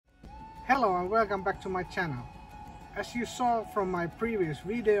Hello and welcome back to my channel. As you saw from my previous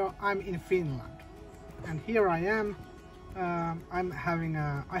video, I'm in Finland and here I am.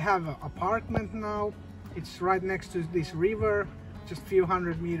 I have an apartment now. It's right next to this river, just a few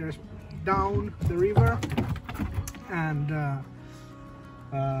hundred meters down the river, and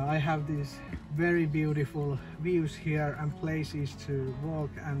I have these very beautiful views here and places to walk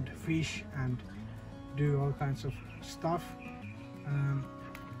and fish and do all kinds of stuff.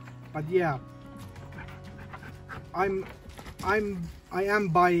 But yeah, I am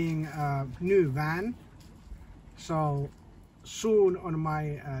buying a new van, so soon on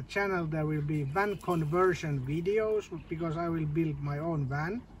my channel there will be van conversion videos, because I will build my own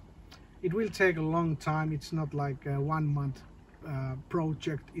van. It will take a long time. It's not like a 1 month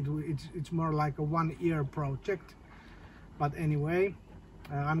project. It's more like a 1 year project. But anyway,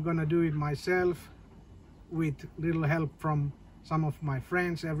 I'm gonna do it myself with little help from some of my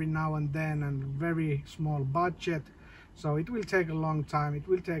friends every now and then, and very small budget. So it will take a long time. It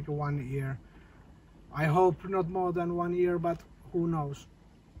will take 1 year. I hope not more than 1 year, but who knows.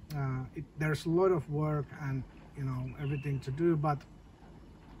 There's a lot of work and everything to do, but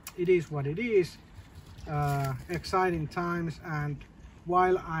it is what it is. Exciting times, and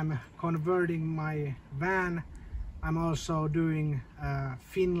while I'm converting my van, I'm also doing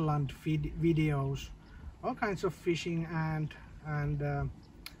Finland videos, all kinds of fishing and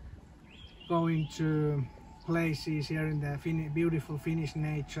going to places here in the beautiful Finnish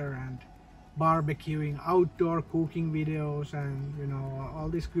nature, and barbecuing, outdoor cooking videos, and all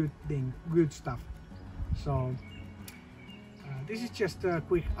this good stuff. So this is just a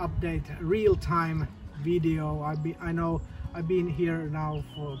quick update, real-time video. I know I've been here now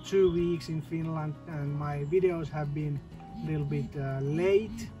for 2 weeks in Finland, and my videos have been a little bit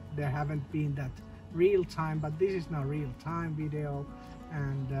late. They haven't been that real time, but this is now real time video,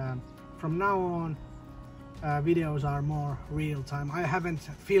 and from now on videos are more real time. I haven't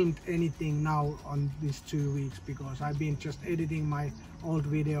filmed anything now on these 2 weeks because I've been just editing my old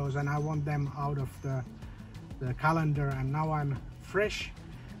videos and I want them out of the calendar, and now I'm fresh.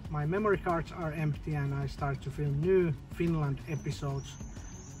 My memory cards are empty and I start to film new Finland episodes.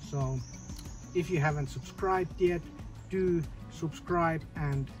 So if you haven't subscribed yet, do subscribe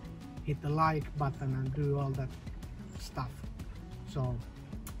and hit the like button and do all that stuff. So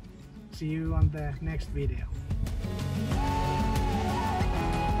see you on the next video.